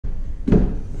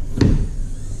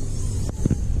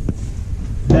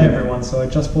online. So I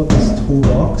just bought this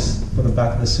toolbox for the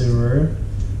back of the Subaru.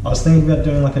 I was thinking about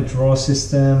doing like a drawer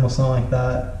system or something like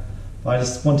that, but I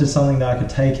just wanted something that I could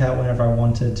take out whenever I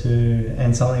wanted to,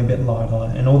 and something a bit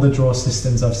lighter. And all the drawer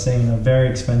systems I've seen are very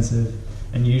expensive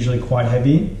and usually quite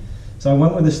heavy. So I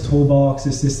went with this toolbox.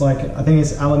 It's this like, I think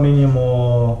it's aluminium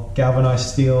or galvanized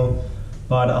steel,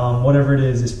 but whatever it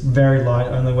is, it's very light,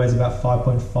 only weighs about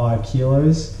 5.5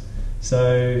 kilos.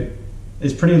 So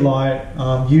it's pretty light.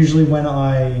 Usually when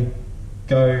I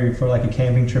go for like a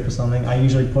camping trip or something, I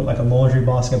usually put like a laundry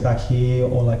basket back here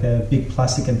or like a big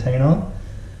plastic container,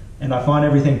 and I find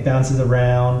everything bounces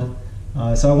around.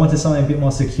 So I wanted something a bit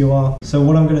more secure. So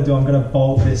what I'm gonna do, I'm gonna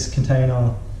bolt this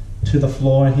container to the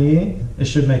floor here. It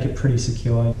should make it pretty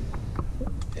secure.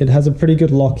 It has a pretty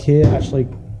good lock here, actually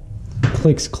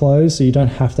clicks closed, so you don't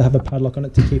have to have a padlock on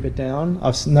it to keep it down.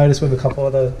 I've noticed with a couple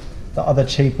of the other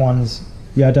cheap ones,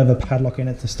 you had to have a padlock in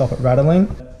it to stop it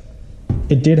rattling.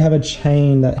 It did have a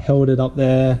chain that held it up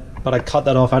there, but I cut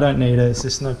that off. I don't need it, it's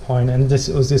just no point, and it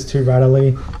was just too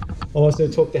rattly. Also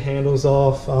took the handles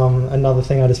off. Another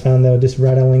thing I just found, they were just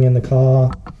rattling in the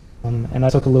car. And I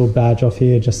took a little badge off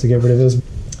here just to get rid of it.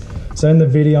 So in the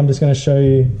video, I'm just going to show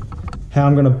you how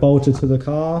I'm going to bolt it to the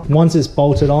car. Once it's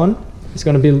bolted on, it's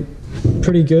going to be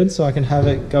pretty good, so I can have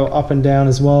it go up and down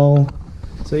as well.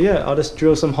 So yeah, I'll just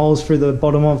drill some holes through the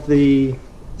bottom of the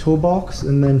toolbox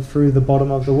and then through the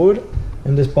bottom of the wood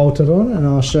and just bolt it on, and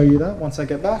I'll show you that once I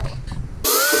get back.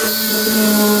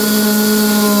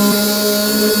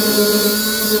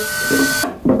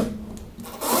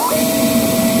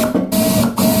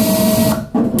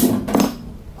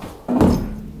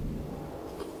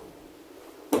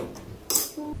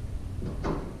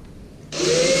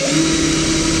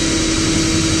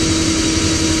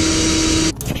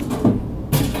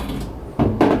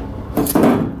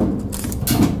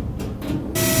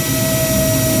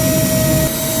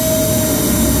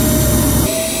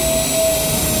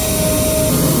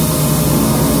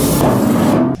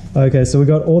 Okay, so we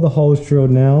got all the holes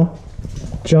drilled now.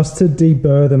 Just to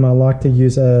deburr them, I like to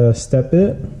use a step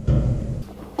bit.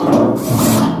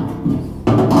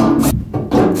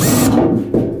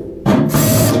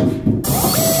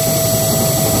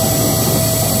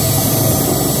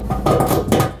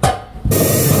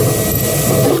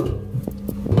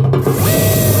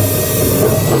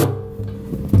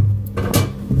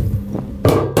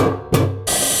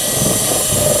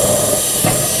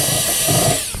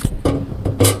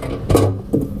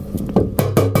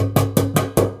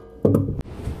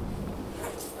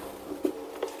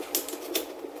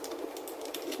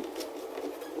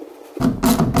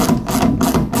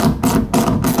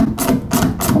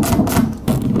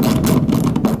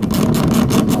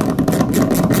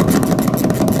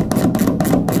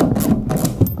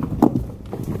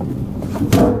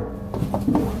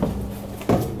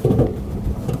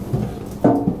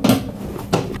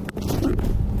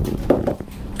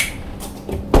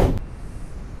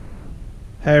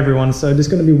 Hey everyone, so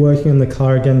just going to be working on the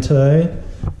car again today.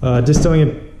 Just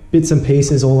doing bits and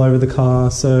pieces all over the car.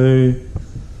 So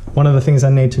one of the things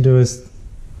I need to do is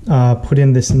put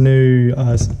in this new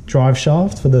drive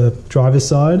shaft for the driver's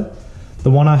side.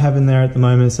 The one I have in there at the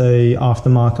moment is a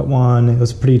aftermarket one. It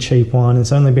was a pretty cheap one.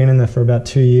 It's only been in there for about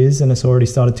 2 years and it's already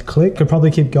started to click. Could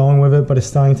probably keep going with it, but it's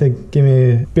starting to give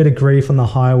me a bit of grief on the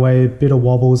highway, a bit of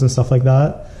wobbles and stuff like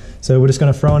that. So we're just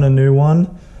going to throw in a new one.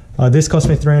 This cost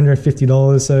me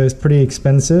 $350, so it's pretty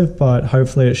expensive, but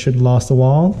hopefully it should last a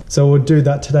while. So we'll do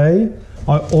that today.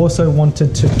 I also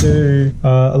wanted to do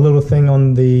a little thing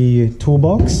on the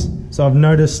toolbox. So I've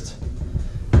noticed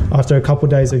after a couple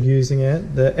of days of using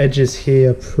it, the edges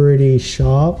here are pretty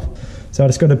sharp. So I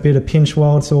just got a bit of pinch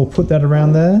weld, so we'll put that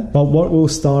around there. But what we'll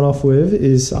start off with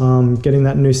is getting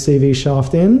that new CV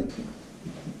shaft in.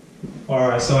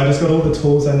 Alright, so I just got all the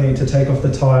tools I need to take off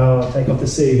the tyre, take off the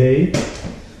CV.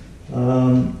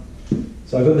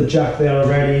 So I've got the jack there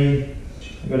already,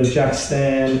 I've got a jack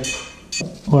stand.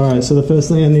 Alright, so the first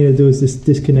thing I need to do is just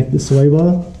disconnect the sway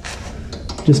bar.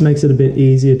 Just makes it a bit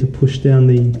easier to push down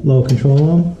the lower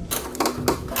control arm.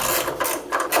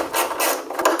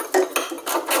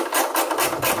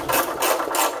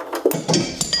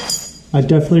 I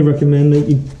definitely recommend that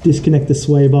you disconnect the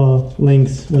sway bar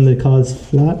length when the car's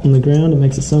flat on the ground. It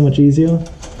makes it so much easier.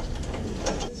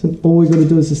 So all we got to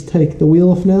do is just take the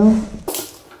wheel off now.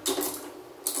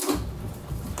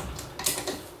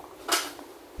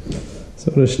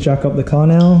 So we'll just jack up the car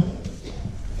now.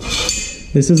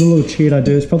 This is a little cheat I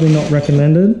do, it's probably not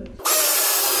recommended.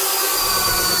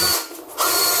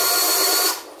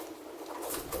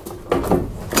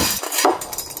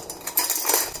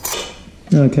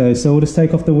 Okay, so we'll just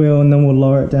take off the wheel and then we'll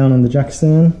lower it down on the jack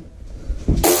stand.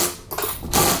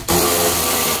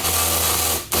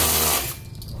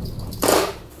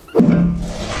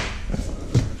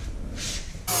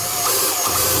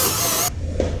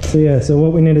 So yeah, so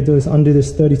what we need to do is undo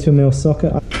this 32mm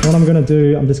socket. What I'm going to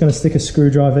do, I'm just going to stick a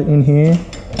screwdriver in here.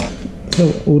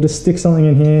 So we'll just stick something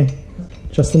in here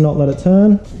just to not let it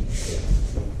turn.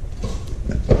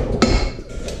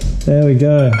 There we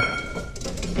go.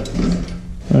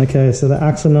 Okay, so the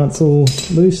axle nut's all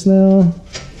loose now.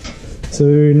 So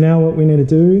now what we need to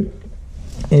do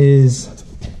is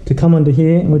to come under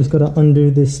here, and we just got to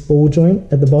undo this ball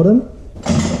joint at the bottom.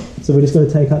 So we just got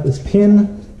to take out this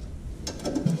pin.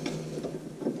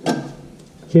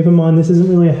 Keep in mind, this isn't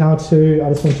really a how-to, I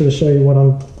just wanted to show you what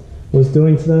I was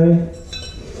doing today.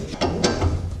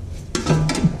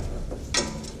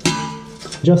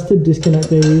 Just to disconnect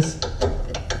these,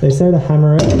 they say to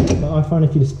hammer it, but I find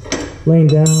if you just lean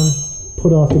down,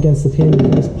 put it off against the pin,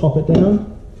 and just pop it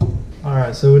down.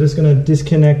 Alright, so we're just going to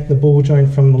disconnect the ball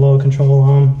joint from the lower control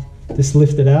arm, just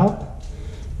lift it out.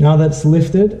 Now that's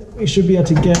lifted, we should be able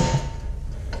to get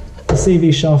the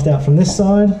CV shaft out from this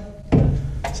side.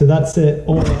 So that's it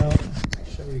all out.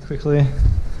 Show you quickly.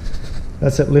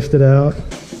 That's it lifted out.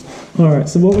 Alright,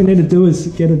 so what we need to do is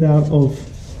get it out of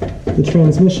the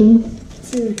transmission.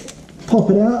 So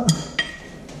pop it out.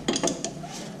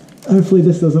 Hopefully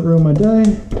this doesn't ruin my day.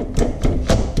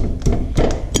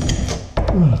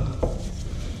 Oh,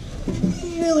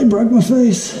 nearly broke my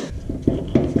face.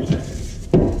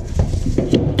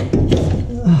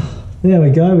 There we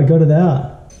go, we got it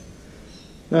out.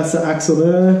 That's the axle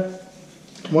there.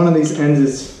 One of these ends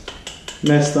is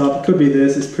messed up. It could be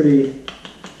this. It's pretty,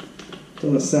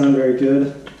 doesn't sound very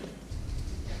good.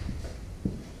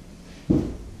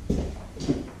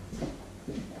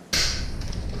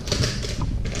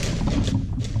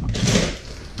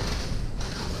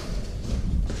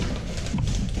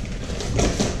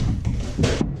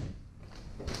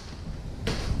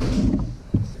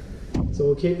 So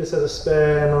we'll keep this as a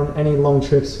spare, and on any long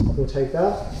trips we'll take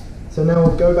that. So now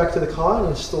we'll go back to the car and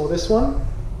install this one.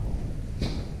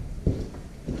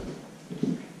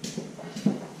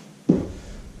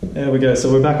 There we go,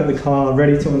 so we're back at the car,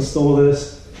 ready to install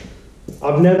this.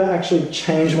 I've never actually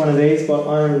changed one of these, but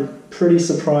I'm pretty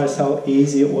surprised how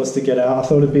easy it was to get out. I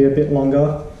thought it'd be a bit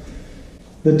longer.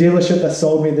 The dealership that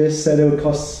sold me this said it would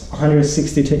cost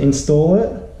 $160 to install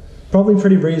it. Probably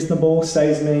pretty reasonable,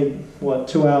 saves me, what,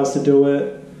 2 hours to do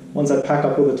it, once I pack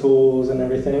up all the tools and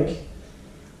everything.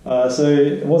 So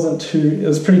it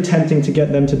was pretty tempting to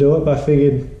get them to do it, but I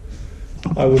figured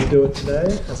I would do it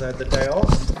today as I had the day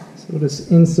off. So we'll just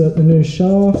insert the new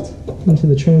shaft into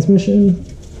the transmission.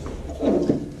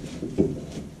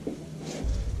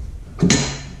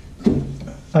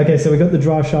 Okay, so we got the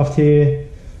drive shaft here.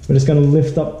 We're just going to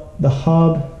lift up the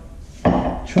hub,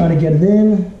 try to get it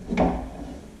in.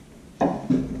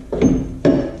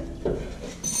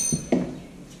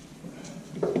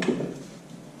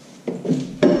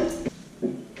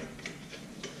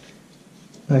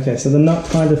 Okay, so the nut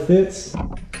kind of fits.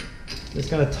 Just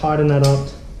going to tighten that up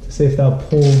to see if they'll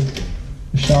pull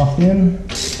the shaft in.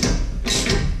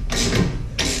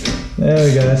 There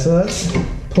we go, so that's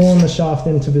pulling the shaft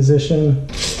into position.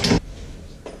 So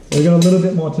we've got a little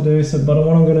bit more to do, but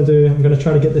what I'm going to do, I'm going to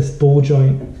try to get this ball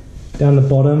joint down the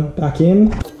bottom back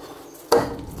in.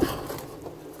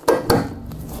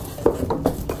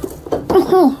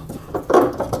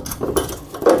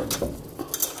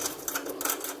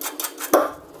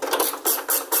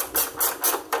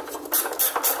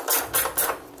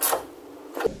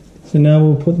 So now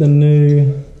we'll put the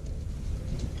new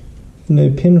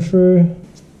pin through.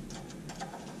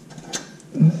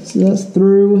 So that's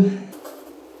through.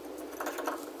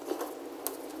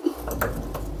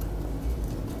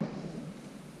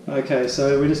 Okay,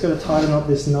 so we just got to tighten up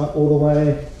this nut all the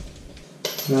way.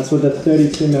 And that's with the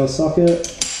 32mm socket.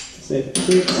 See if it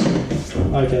fits.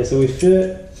 Okay, so we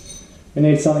fit. We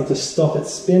need something to stop it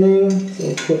spinning. So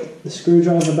we'll put the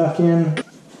screwdriver back in.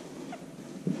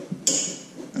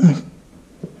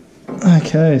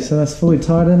 Okay, so that's fully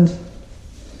tightened.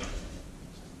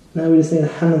 Now we just need to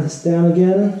hammer this down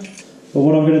again. But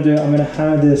what I'm going to do, I'm going to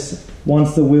hammer this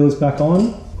once the wheel's back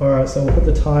on. Alright, so we'll put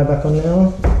the tyre back on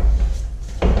now.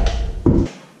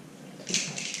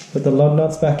 Put the lug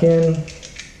nuts back in.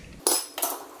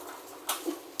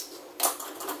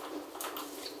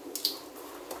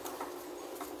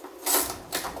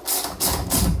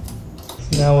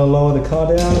 So now we'll lower the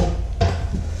car down.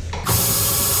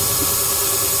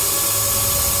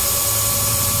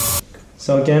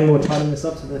 So again, we'll tighten this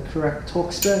up to the correct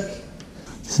torque spec.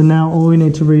 So now all we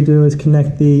need to redo is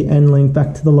connect the end link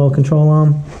back to the lower control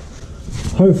arm.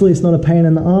 Hopefully it's not a pain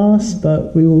in the ass,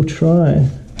 but we will try.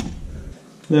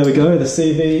 There we go, the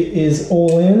CV is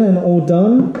all in and all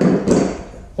done.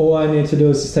 All I need to do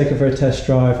is just take it for a test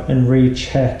drive and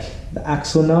recheck the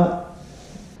axle nut.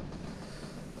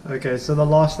 Okay, so the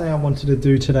last thing I wanted to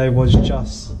do today was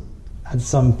just add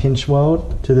some pinch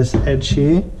weld to this edge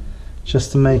here,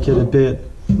 just to make it a bit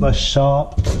less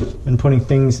sharp when putting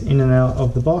things in and out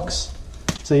of the box.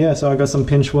 So yeah, so I got some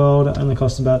pinch weld, it only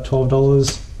cost about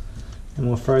 $12, and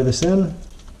we'll throw this in.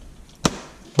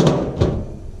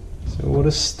 So we'll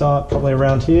just start probably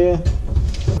around here.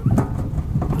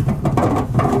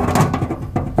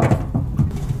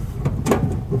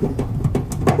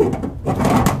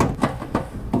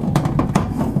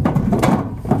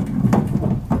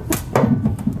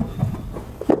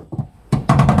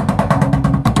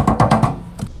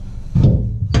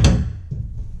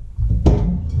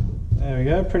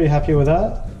 Pretty happy with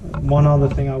that. One other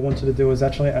thing I wanted to do was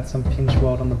actually add some pinch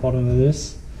weld on the bottom of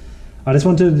this. I just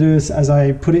wanted to do this as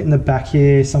I put it in the back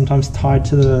here, sometimes tied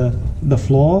to the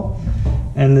floor,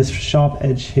 and this sharp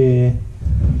edge here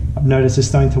I've noticed is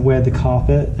starting to wear the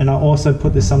carpet. And I also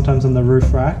put this sometimes on the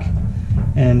roof rack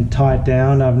and tie it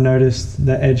down. I've noticed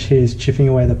the edge here is chipping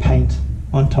away the paint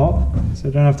on top, so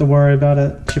I don't have to worry about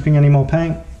it chipping any more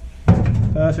paint.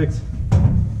 Perfect.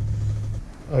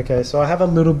 Okay, so I have a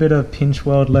little bit of pinch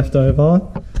weld left over,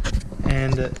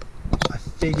 and I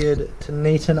figured to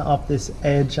neaten up this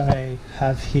edge I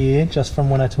have here just from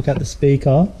when I took out the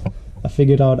speaker, I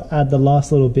figured I'd add the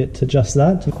last little bit to just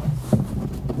that.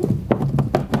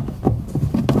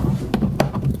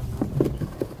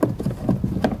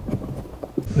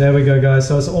 There we go guys,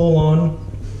 so it's all on.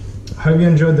 Hope you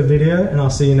enjoyed the video, and I'll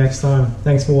see you next time.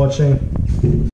 Thanks for watching.